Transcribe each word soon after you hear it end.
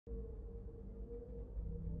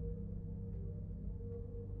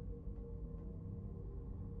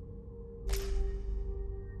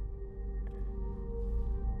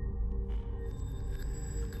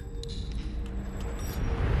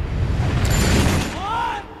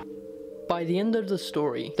By the end of the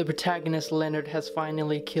story, the protagonist Leonard has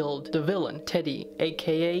finally killed the villain, Teddy,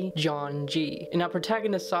 aka John G. In our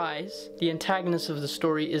protagonist's eyes, the antagonist of the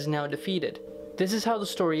story is now defeated. This is how the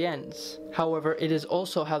story ends. However, it is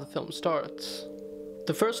also how the film starts.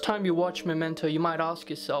 The first time you watch Memento, you might ask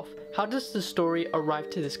yourself, how does the story arrive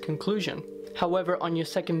to this conclusion? However, on your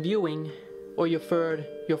second viewing, or your third,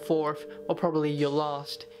 your fourth, or probably your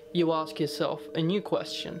last, you ask yourself a new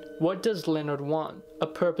question. What does Leonard want? A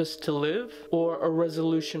purpose to live, or a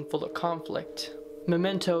resolution for the conflict?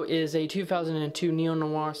 Memento is a 2002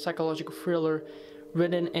 neo-noir psychological thriller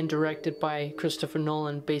written and directed by Christopher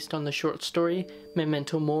Nolan based on the short story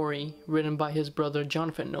Memento Mori, written by his brother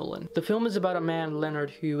Jonathan Nolan. The film is about a man, Leonard,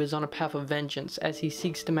 who is on a path of vengeance as he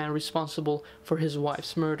seeks the man responsible for his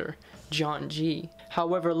wife's murder, John G.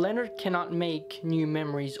 However, Leonard cannot make new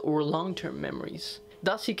memories or long-term memories.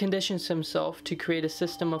 Thus, he conditions himself to create a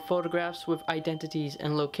system of photographs with identities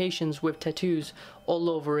and locations with tattoos all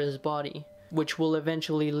over his body, which will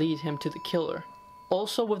eventually lead him to the killer.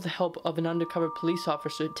 Also with the help of an undercover police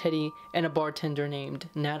officer, Teddy, and a bartender named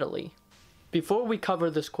Natalie. Before we cover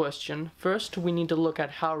this question, first we need to look at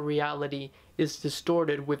how reality is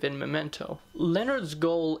distorted within Memento. Leonard's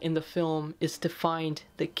goal in the film is to find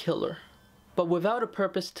the killer, but without a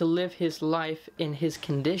purpose to live his life in his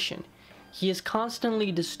condition, he is constantly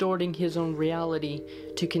distorting his own reality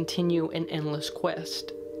to continue an endless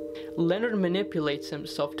quest. Leonard manipulates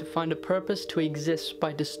himself to find a purpose to exist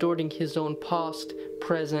by distorting his own past,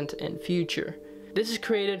 present, and future. This is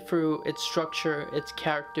created through its structure, its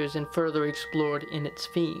characters, and further explored in its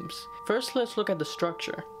themes. First, let's look at the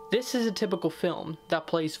structure. This is a typical film that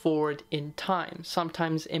plays forward in time.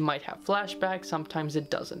 Sometimes it might have flashbacks, sometimes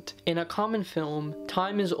it doesn't. In a common film,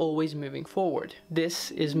 time is always moving forward.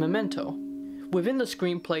 This is Memento. Within the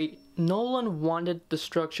screenplay, Nolan wanted the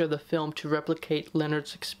structure of the film to replicate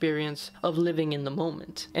Leonard's experience of living in the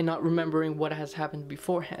moment and not remembering what has happened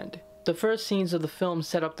beforehand. The first scenes of the film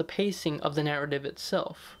set up the pacing of the narrative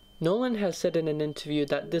itself. Nolan has said in an interview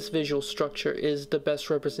that this visual structure is the best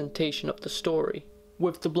representation of the story,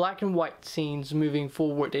 with the black and white scenes moving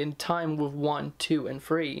forward in time with 1, 2, and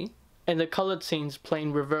 3, and the colored scenes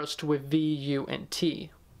playing reversed with V, U, and T.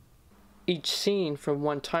 Each scene from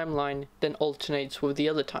one timeline then alternates with the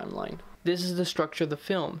other timeline. This is the structure of the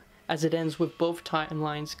film, as it ends with both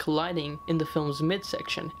timelines colliding in the film's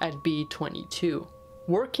midsection at B22.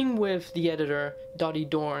 Working with the editor, Dottie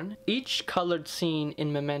Dorn, each colored scene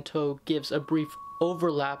in Memento gives a brief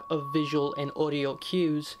overlap of visual and audio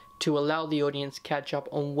cues to allow the audience catch up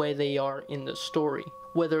on where they are in the story,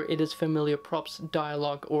 whether it is familiar props,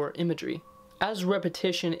 dialogue, or imagery. As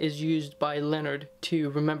repetition is used by Leonard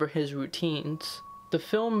to remember his routines, the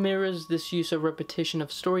film mirrors this use of repetition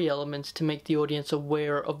of story elements to make the audience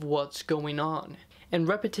aware of what's going on. And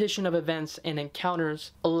repetition of events and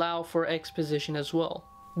encounters allow for exposition as well.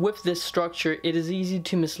 With this structure, it is easy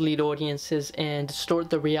to mislead audiences and distort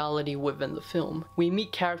the reality within the film. We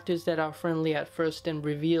meet characters that are friendly at first and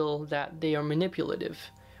reveal that they are manipulative.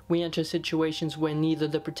 We enter situations where neither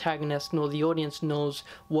the protagonist nor the audience knows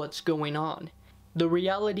what's going on. The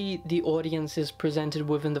reality the audience is presented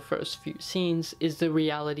within the first few scenes is the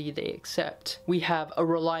reality they accept. We have a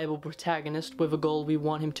reliable protagonist with a goal we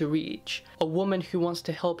want him to reach, a woman who wants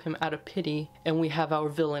to help him out of pity, and we have our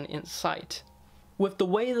villain in sight. With the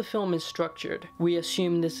way the film is structured, we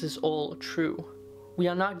assume this is all true. We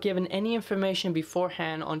are not given any information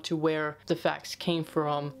beforehand onto where the facts came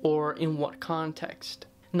from or in what context.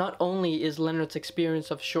 Not only is Leonard's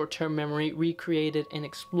experience of short-term memory recreated and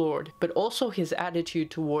explored, but also his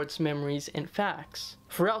attitude towards memories and facts.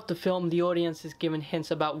 Throughout the film, the audience is given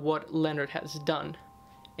hints about what Leonard has done,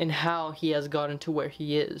 and how he has gotten to where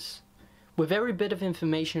he is. With every bit of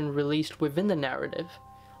information released within the narrative,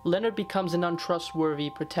 Leonard becomes an untrustworthy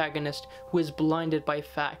protagonist who is blinded by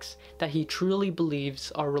facts that he truly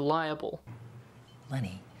believes are reliable.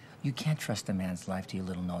 Lenny, you can't trust a man's life to your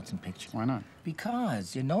little notes and pictures. Why not?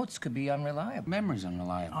 Because your notes could be unreliable. Memory's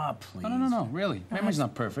unreliable. Oh, please. No, really. Memory's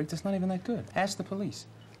not perfect. It's not even that good. Ask the police.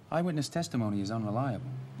 Eyewitness testimony is unreliable.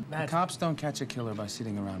 The cops don't catch a killer by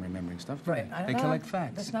sitting around remembering stuff. Right. They collect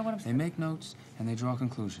facts. That's not what I'm saying. They make notes and they draw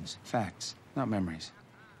conclusions. Facts, not memories.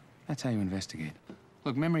 That's how you investigate.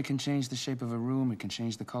 Look, memory can change the shape of a room. It can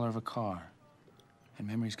change the color of a car. And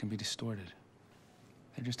memories can be distorted.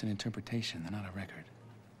 They're just an interpretation. They're not a record.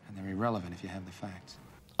 And they're irrelevant if you have the facts.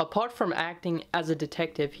 Apart from acting as a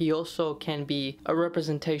detective, he also can be a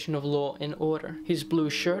representation of law and order. His blue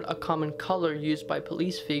shirt, a common color used by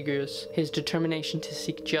police figures, his determination to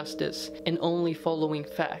seek justice, and only following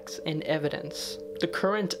facts and evidence. The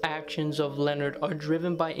current actions of Leonard are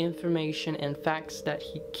driven by information and facts that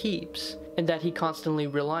he keeps and that he constantly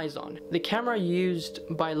relies on. The camera used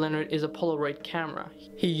by Leonard is a Polaroid camera.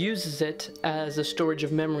 He uses it as a storage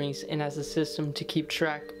of memories and as a system to keep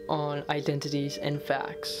track on identities and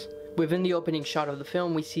facts. Within the opening shot of the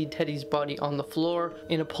film, we see Teddy's body on the floor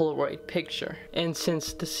in a Polaroid picture. And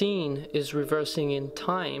since the scene is reversing in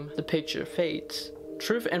time, the picture fades.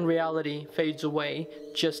 Truth and reality fades away,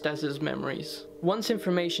 just as his memories. Once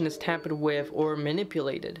information is tampered with or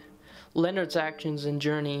manipulated, Leonard's actions and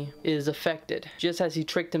journey is affected, just as he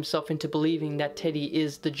tricked himself into believing that Teddy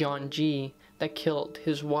is the John G that killed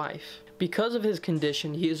his wife. Because of his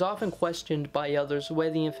condition, he is often questioned by others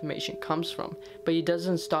where the information comes from, but he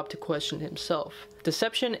doesn't stop to question himself.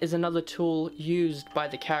 Deception is another tool used by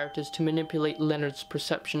the characters to manipulate Leonard's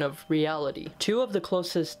perception of reality. Two of the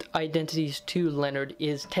closest identities to Leonard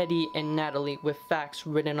is Teddy and Natalie, with facts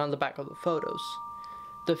written on the back of the photos.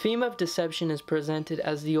 The theme of deception is presented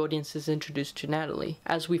as the audience is introduced to Natalie.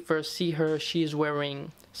 As we first see her, she is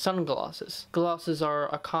wearing sunglasses. Glasses are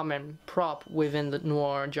a common prop within the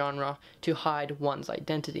noir genre to hide one's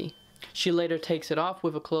identity. She later takes it off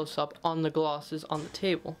with a close-up on the glasses on the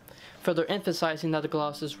table, further emphasizing that the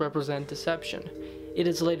glasses represent deception. It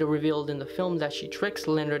is later revealed in the film that she tricks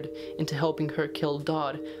Leonard into helping her kill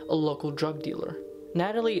Dodd, a local drug dealer.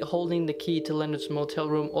 Natalie holding the key to Leonard's motel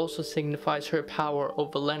room also signifies her power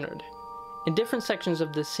over Leonard. In different sections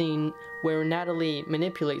of the scene where Natalie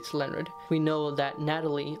manipulates Leonard, we know that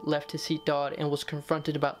Natalie left to see Dodd and was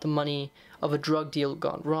confronted about the money of a drug deal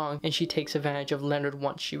gone wrong, and she takes advantage of Leonard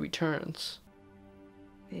once she returns.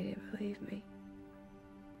 They didn't believe me.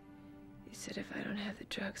 He said if I don't have the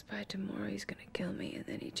drugs by tomorrow, he's gonna kill me, and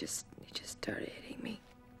then he just started hitting me.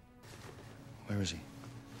 Where is he?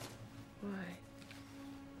 Why?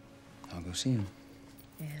 I'll go see him.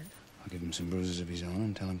 And? I'll give him some bruises of his own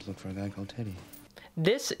and tell him to look for a guy called Teddy.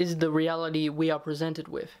 This is the reality we are presented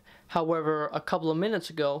with. However, a couple of minutes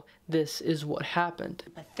ago, this is what happened.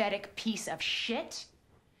 Pathetic piece of shit.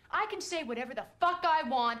 I can say whatever the fuck I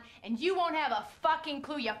want, and you won't have a fucking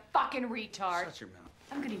clue, you fucking retard. Shut your mouth.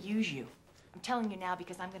 I'm gonna use you. I'm telling you now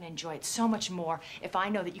because I'm gonna enjoy it so much more if I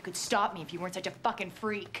know that you could stop me if you weren't such a fucking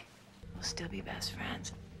freak. We'll still be best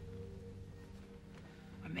friends.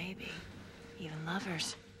 Or maybe even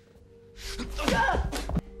lovers.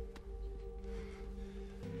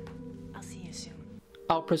 I'll see you soon.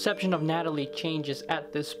 Our perception of Natalie changes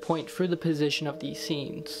at this point through the position of these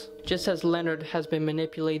scenes. Just as Leonard has been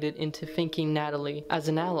manipulated into thinking Natalie as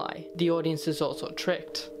an ally, the audience is also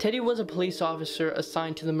tricked. Teddy was a police officer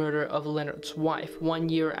assigned to the murder of Leonard's wife. 1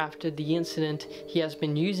 year after the incident, he has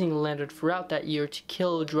been using Leonard throughout that year to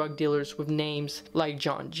kill drug dealers with names like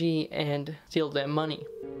John G and steal their money.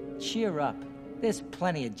 Cheer up. There's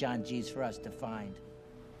plenty of John G's for us to find.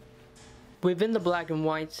 Within the black and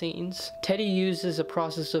white scenes, Teddy uses a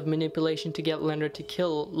process of manipulation to get Leonard to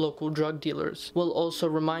kill local drug dealers, while also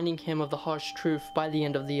reminding him of the harsh truth by the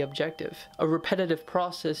end of the objective. A repetitive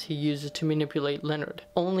process he uses to manipulate Leonard.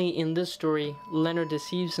 Only in this story, Leonard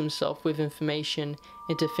deceives himself with information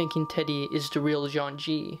into thinking Teddy is the real John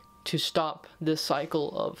G to stop this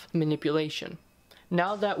cycle of manipulation.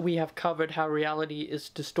 Now that we have covered how reality is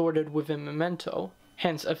distorted within Memento,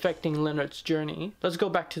 hence affecting Leonard's journey, let's go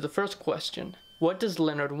back to the first question. What does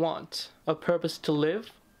Leonard want? A purpose to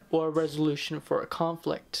live, or a resolution for a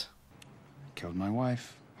conflict? He killed my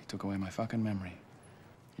wife. He took away my fucking memory.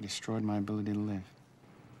 He destroyed my ability to live.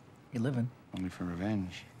 You living? Only for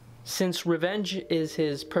revenge. Since revenge is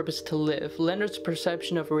his purpose to live, Leonard's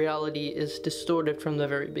perception of reality is distorted from the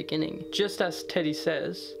very beginning. Just as Teddy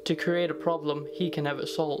says, to create a problem he can never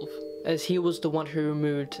solve, as he was the one who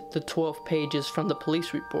removed the 12 pages from the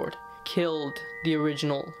police report, killed the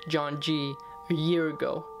original John G a year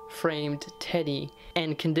ago, framed Teddy,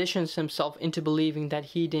 and conditions himself into believing that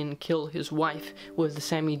he didn't kill his wife with the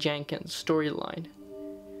Sammy Jankis storyline.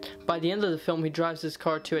 By the end of the film, he drives his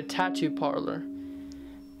car to a tattoo parlor.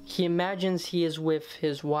 He imagines he is with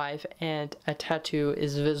his wife and a tattoo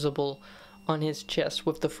is visible on his chest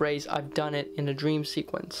with the phrase "I've done it" in a dream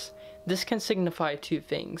sequence. This can signify two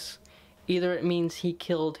things. Either it means he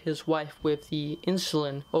killed his wife with the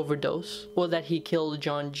insulin overdose, or that he killed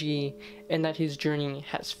John G and that his journey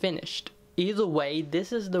has finished. Either way,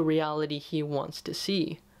 this is the reality he wants to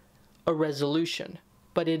see. A resolution.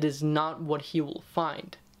 But it is not what he will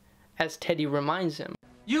find, as Teddy reminds him.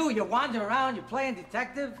 You wander around, you're playing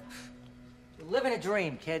detective. You're living a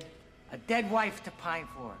dream, kid. A dead wife to pine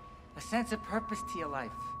for. A sense of purpose to your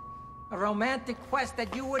life. A romantic quest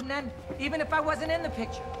that you wouldn't end even if I wasn't in the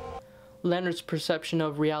picture. Leonard's perception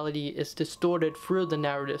of reality is distorted through the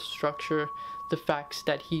narrative structure, the facts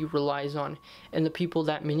that he relies on, and the people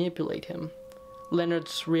that manipulate him.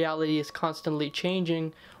 Leonard's reality is constantly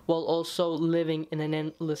changing, while also living in an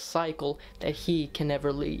endless cycle that he can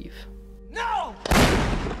never leave.